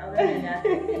gaskiya auren ya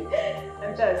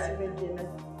an ta asibi kenan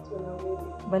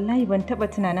wallahi ban taba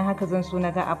tunanin haka zan so na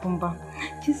ga abun ba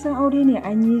kin san aure ne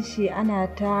an yi shi ana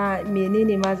ta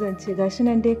menene ma zan ce gashi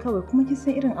nan dai kawai kuma kin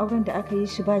san irin auren da aka yi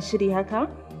shi ba shiri haka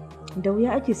da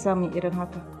wuya ake samun irin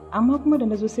haka amma kuma da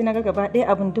nazo sai na ga gaba ɗaya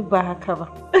abin duk ba haka ba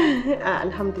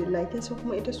alhamdulillah kin san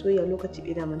kuma ita soyayya lokaci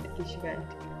ɗaya man take shiga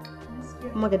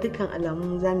kuma ga dukkan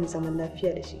alamu za mu zaman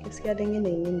lafiya da shi gaskiya don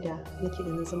yanayin yadda nake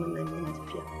ganin zaman nan yana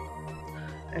tafiya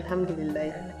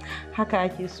alhamdulillah haka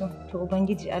ake so to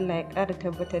ubangiji Allah ya ƙara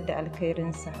tabbatar da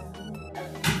alkhairinsa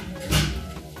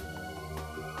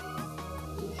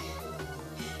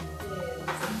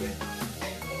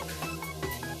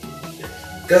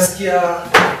gaskiya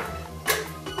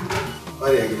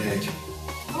Mariya gina yake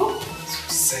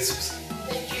sosai sosai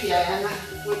thank you yayana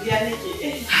godiya nake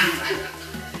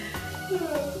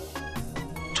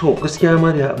to gaskiya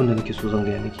Mariya abin da nake so zan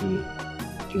gaya miki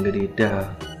kin ga da yadda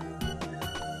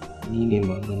ni ne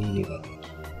mama ni ne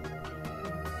babanki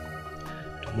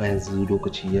to amma yanzu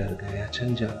lokaci ya riga ya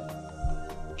canja,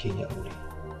 kin yi aure.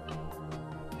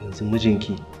 Yanzu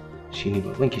mijinki shine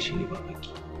babanki shine babanki.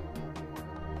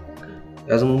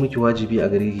 Ya zama miki wajibi a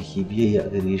gare ki biyayya a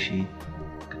gare shi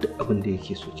duk abin da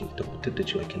yake so, ki tabbatar da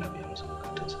cewa kina biya masa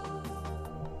bukatunsa.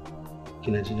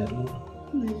 Kina ji na da wannan?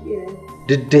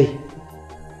 Duk dai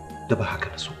da ba haka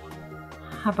na so ba.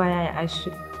 Haba yaya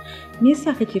Ashu, me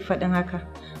yasa kake faɗin haka?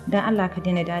 Dan Allah ka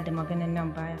daina da maganan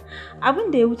nan baya.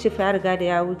 Abin da ya wuce fa ya riga da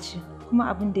ya wuce, kuma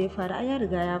abin da ya faru ai ya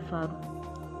riga ya faru.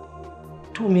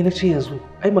 To me nace yanzu?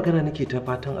 Ai magana nake ta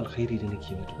fatan alkhairi da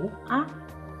nake mata ko?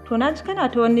 To na ji kana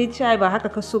ta wani ci ai ba haka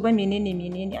ka so ba,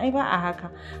 menene ai ba a haka.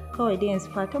 Kawai dai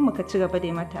yanzu fatan mu ka ci gaba da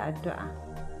yi mata addu'a.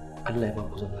 Allah ya ba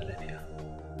ku zama lafiya.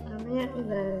 Amin.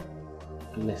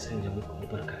 Allah ya sanya muku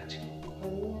albarka a ciki.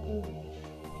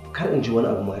 Kar in ji wani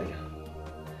abu Mariya.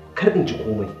 Kar in ji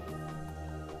komai.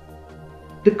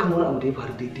 Dukkan wani abu da ya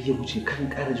faru daidai ya wuce, kan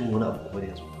ƙara jin wani abu kuma da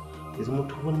yanzu. Ya zama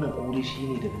to wannan aure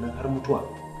shine daga nan har mutuwa.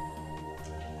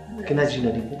 Kina ji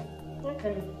na dai ko?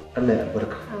 Allah ya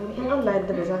albarka. In Allah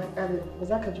yadda ba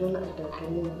za ka ji wani abu da kai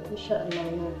ne ba. Insha Allah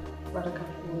na baraka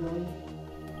da wani.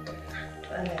 To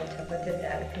Allah ya tabbatar da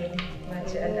alheri.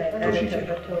 Wace Allah ya ƙara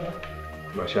tabbatarwa.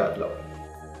 Masha Allah.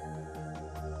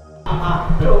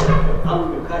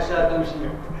 Ka sha kamshi ne.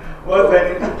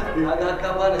 Wazani. Kaga ka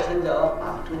fara canjawa.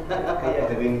 To kai ya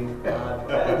ta gani.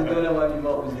 To dole ma bi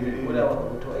ma uzuri. Dole ba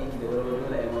ku to aiki da wani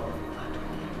dole ai ma.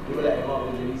 Dole ai ma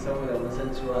uzuri saboda mun san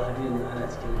cewa har yanzu ana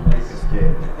cikin gaskiya.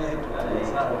 To Allah ya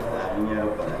sa abin ya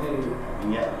rabu.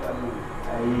 Abin ya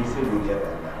ai sai godiya ga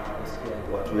Allah.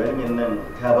 Wato yarinyar nan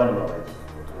ta bani mamaki.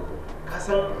 Ka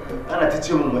san ana ta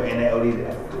ce mun wai na aure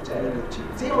da aka ce.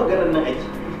 Sai maganar nan aiki.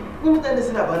 Ni mutane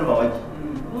suna bani mamaki.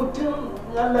 Mutum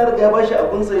Allah riga ya bashi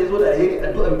abunsa ya zo da alheri,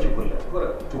 addu'a muke kullum.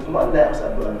 To kuma Allah ya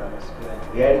amsa addu'an nan.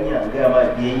 Yarinya ga ma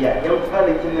biyayya, yan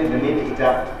kwanakin nan da ne da ita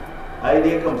ai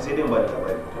dai kam sai dai ba da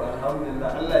labari. To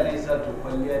alhamdulillah Allah ne ya sa to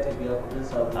kwalliya ta biya kudin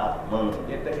sabulu. Amin.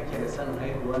 Yadda kake da san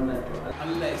haihuwar nan to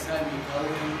Allah ya sa ni kawo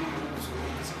ni.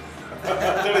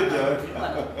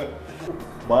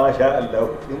 Masha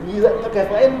Allah. Ni zan aka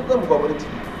fa ai zan gwamnati.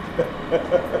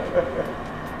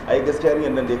 Ai gaskiya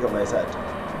riyan nan da ya kama ya sa ta.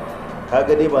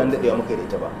 Kaga dai ba an daɗewa muka da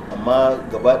ita ba, amma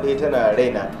gaba ɗaya tana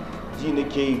raina. Ji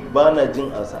nake ba na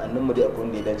jin a sa'annin mu dai akwai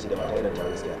wanda ya dace da mata irin ta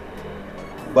gaskiya.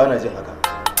 Ba na jin haka.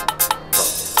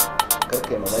 Kar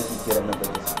kai mamaki kiran nan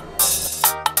bakin sa.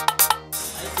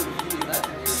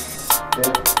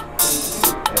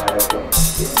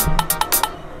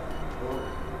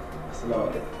 Assalamu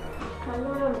alaikum.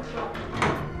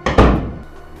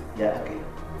 Ya aka yi?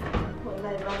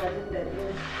 Wallahi ba na jin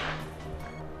daɗi.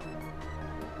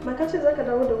 Ba ka ce za ka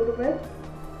dawo da wuri ba?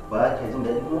 Ba ke jin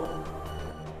daɗi kuma?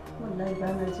 Wallahi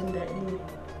ba na jin daɗi ne.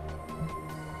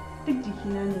 Duk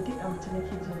jikina ne duk amince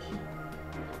nake jin shi.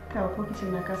 Kawo ko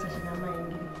kicin na kasa shiga mayan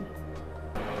girki.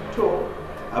 To,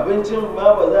 abincin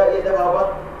ma ba za a iya dafa ba?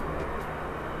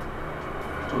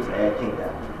 To tsaya kin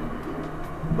ga.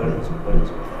 Barin su.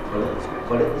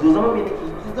 Zo zama me nake,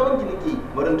 zo zaman ki nake,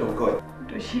 barin ta kawai.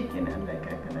 To shi kenan Allah ya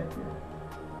kaka lafiya.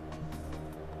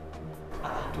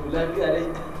 To lafiya dai.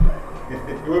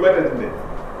 Wai ba ta tunde.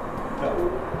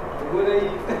 Gudai.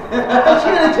 Shi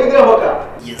ne ce ga maka.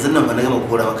 Yanzu nan ba na gama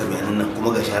kora maka bayanan nan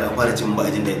kuma ga shahara fara cin ba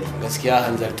jin daɗi. Gaskiya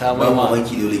hanzarta mai ma. Ba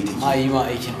mamaki da yau ma yi ma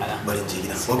aikin ana. Barin je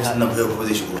gida. Ba kusan nan fa yau ba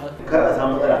zai shigo. Kar a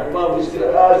samu matsala. Ba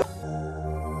mushkila.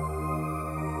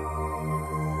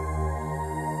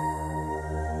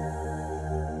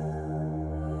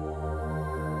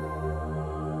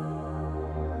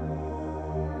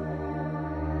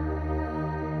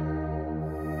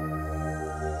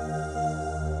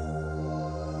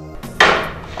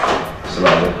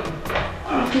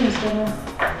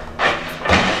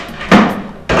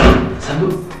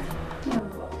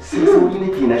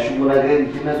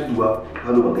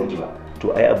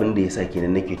 To ai abin da yasa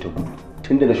kenan nake ta gudu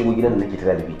tunda na shigo gidan da nake ta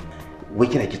dalibi wai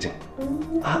kina kicin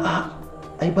a'a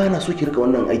ai ba na so ki rika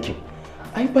wannan aikin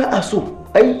ai ba a so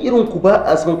ai irin ku ba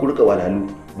a son ku rika walalu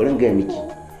bari ga miki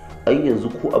ai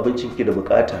yanzu ko abincin ki da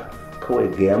bukata kawai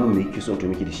ga yamin me kike son to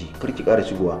miki da shi kar ki ƙara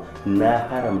shigowa na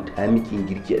haramta miki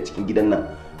girki a cikin gidan nan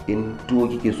in tuwo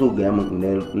kike so ga yamin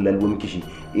na lalbo miki shi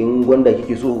in gwanda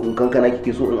kike so in kankana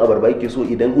kike so in abarba kike so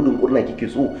idan gudun kurna kike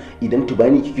so idan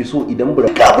tubani kike so idan bura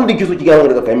kafin da kike so ki ga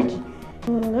daga kai miki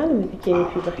gane me kike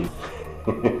nufi ba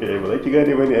ba za ki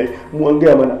gane bane ai mu an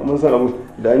gaya mana mun san abu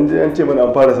da an ce mana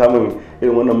an fara samun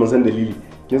irin wannan mun san dalili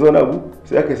kin zo na abu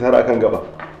sai aka yi sara akan gaba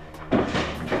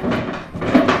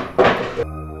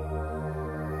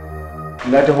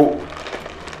na taho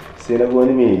sai na ga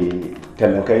wani mai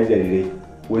tallan kayan jarirai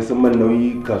wai sun man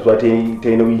nauyi kasuwa ta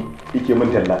yi nauyi yake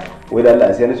min talla wai da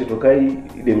Allah sai na ce to kai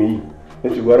da me na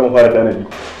ce gwara mu fara tanadi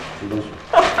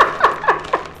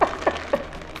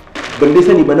ban dai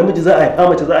sani ba namiji za a haifa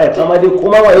mace za a haifa ma dai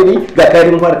kuma waye dai ga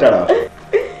kayan fara tarawa.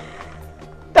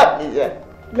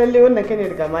 Lalle wannan kai ne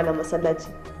daga malam masallaci.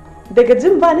 Daga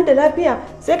jin ba ni da lafiya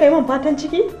sai ka yi min fatan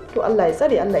ciki to Allah ya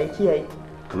tsare Allah ya kiyaye.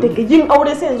 Daga yin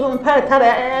aure sai yanzu in fara tara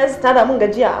ya'ya su tara min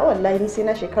gajiya a wallahi ni sai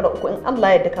na shekara 3 in Allah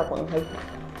ya yarda kafin in haihu.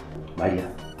 Mariya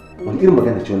wani irin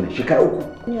magana ce wannan shekara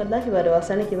 3? Ni wallahi ba da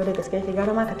wasa nake ba da gaskiya ke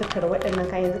gara ma ka tattara waɗannan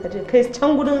kayan yanzu ka je kai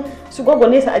can gudun su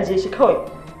gwagwane su ajiye shi kawai.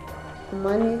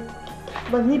 Amma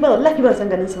ni ba wallahi ban san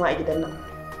ganin su ma a gidan nan.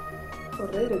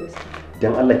 Wallahi da gaske.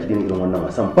 Dan Allah ki daina irin wannan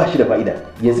wasan ba shi da fa'ida.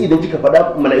 Yanzu idan kika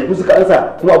faɗa mala'iku suka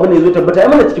ansa kuma abin da yazo tabbata ya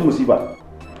mana cikin musiba.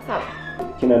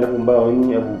 Kina nufin ba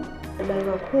wani abu? Wallahi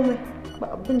ba komai. Ba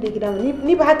abin da ya gida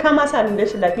ni ba haka ma sa ni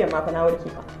rashin lafiya ma fa na warke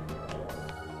ba.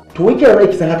 To wai kina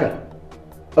aiki san haka?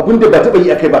 Abin da ba taɓa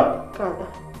yi akai ba. Kaga.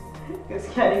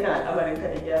 Gaskiya ne kan al'amarin ka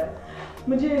da gyara.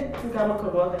 Mu je ga maka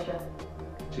ruwa ka sha.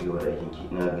 Ci gaba da aikin ki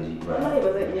na gaji ba. Wallahi ba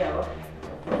zan iya ba.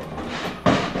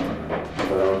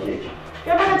 Ba za mu ke ki.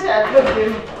 Kai ba ce a ɗauke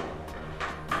mu.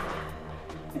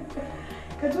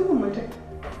 Ka duba mutum.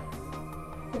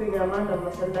 Riga malam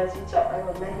masallaci ce ai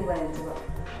wallahi ba yanzu ba.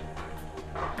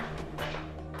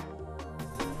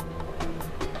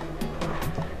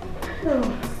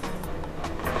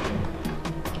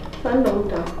 San da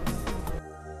huta.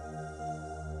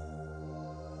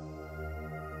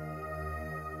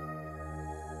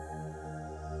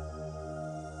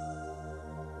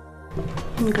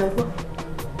 Gaba.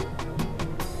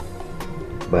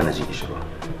 Ba na jin kishirwa.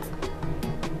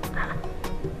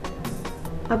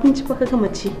 Abinci fa ka gama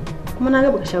ci kuma na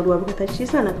ga baka sha ruwa baka tashi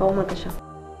yasa na kawo maka sha.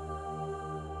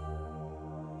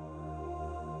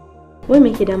 Wai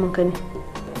me ke damun ka ne?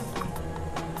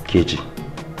 Ke ji.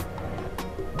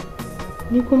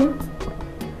 Ni kuma?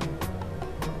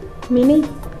 Mene?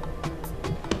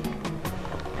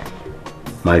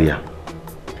 Mariya,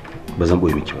 ba zan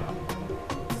boye miki ba.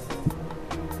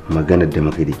 Maganar da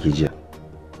muka yi da ke jiya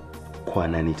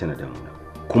kwana ne tana damuna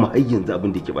kuma har yanzu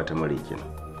abin da yake bata mara yake nan.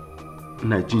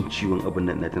 Ina jin ciwon abin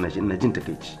nan tana shi ina jin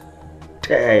takeici.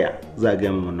 Ta yaya za a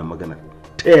gaya min wannan maganar?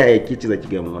 Ta yaya ke ce za ki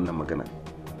gaya min wannan maganar?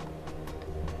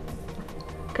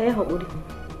 Ka yi haƙuri.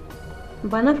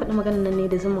 Ba na faɗi maganar nan ne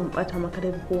da zan ɓata maka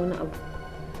rai ko wani abu.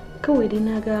 Kawai dai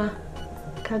na ga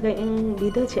kaga in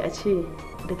bai dace a ce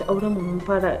daga auren mu mun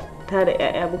fara tara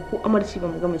 'ya'ya ba ko amarci ba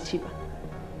mu gama ci ba.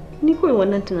 Ni kawai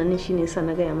wannan tunanin shine sa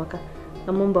na gaya maka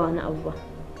amma ba wani abu ba.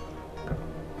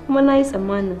 Kuma na yi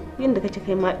tsammanin yadda kace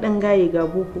kai ma ɗan gaye ga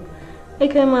boko ai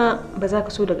kai ma ba za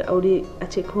ka so daga aure a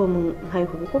ce kawai mun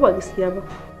haihu ba ko ba gaskiya ba.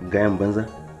 Gayan banza?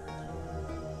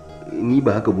 Ni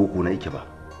ba haka boko na yake ba.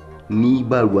 Ni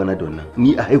ba ruwana da wannan.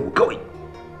 Ni a haihu kawai.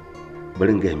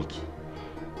 Bari in gaya miki.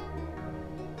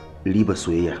 Ribar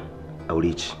soyayya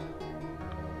aure ce.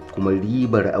 Kuma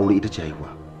ribar aure ita ce haihuwa.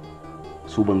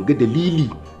 So ban ga dalili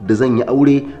da zan yi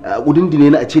aure a gudun dine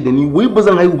na a ce da ni wai ba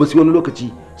zan haihu ba sai wani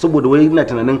lokaci saboda wai ina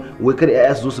tunanin wai kada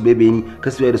yaya su zo su bebe ni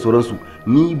kasu da sauransu.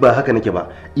 Ni ba haka nake ba.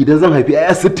 Idan zan haifi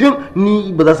yaya 60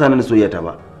 ni ba za su hana ni soyayya ta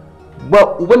ba.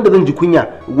 Ba uban da zan ji kunya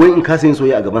wai in kasa yin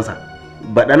soyayya a gabansa.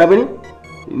 Ba ɗana ba ne?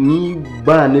 Ni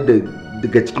ba ni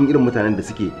daga cikin irin mutanen da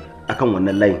suke akan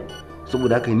wannan layin.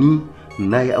 Saboda haka ni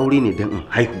na yi aure ne don in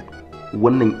haihu.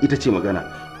 Wannan ita ce magana.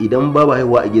 Idan babu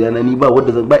haihuwa a gidana ni ba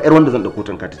yar wanda zan dauko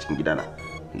tanka ta cikin gidana.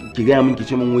 Ki gaya min ki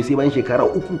ce min wai sai bayan shekara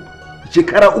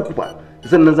uku fa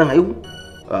sannan zan haihu?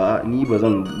 A'a ni ba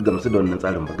zan gamsu da wannan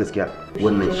tsarin ba gaskiya.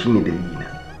 Wannan shine dalili na.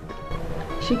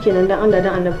 Shikenan dan Allah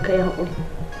dan Allah ka yi hakuri.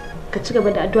 Ka ci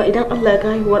gaba da addu'a idan Allah ya ga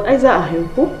haihuwar ai za a haihu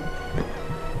ko?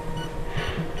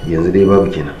 Yanzu dai babu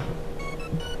kenan.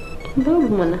 Babu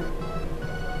mana.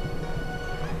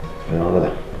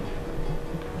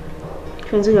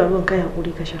 Yanzu ga ruwan kai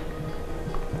hakuri ka sha.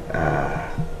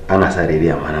 Ana sa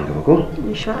daidai amma nan gaba ko?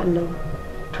 Insha Allah.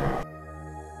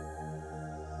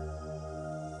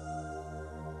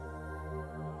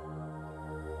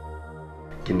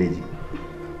 Kin dai ji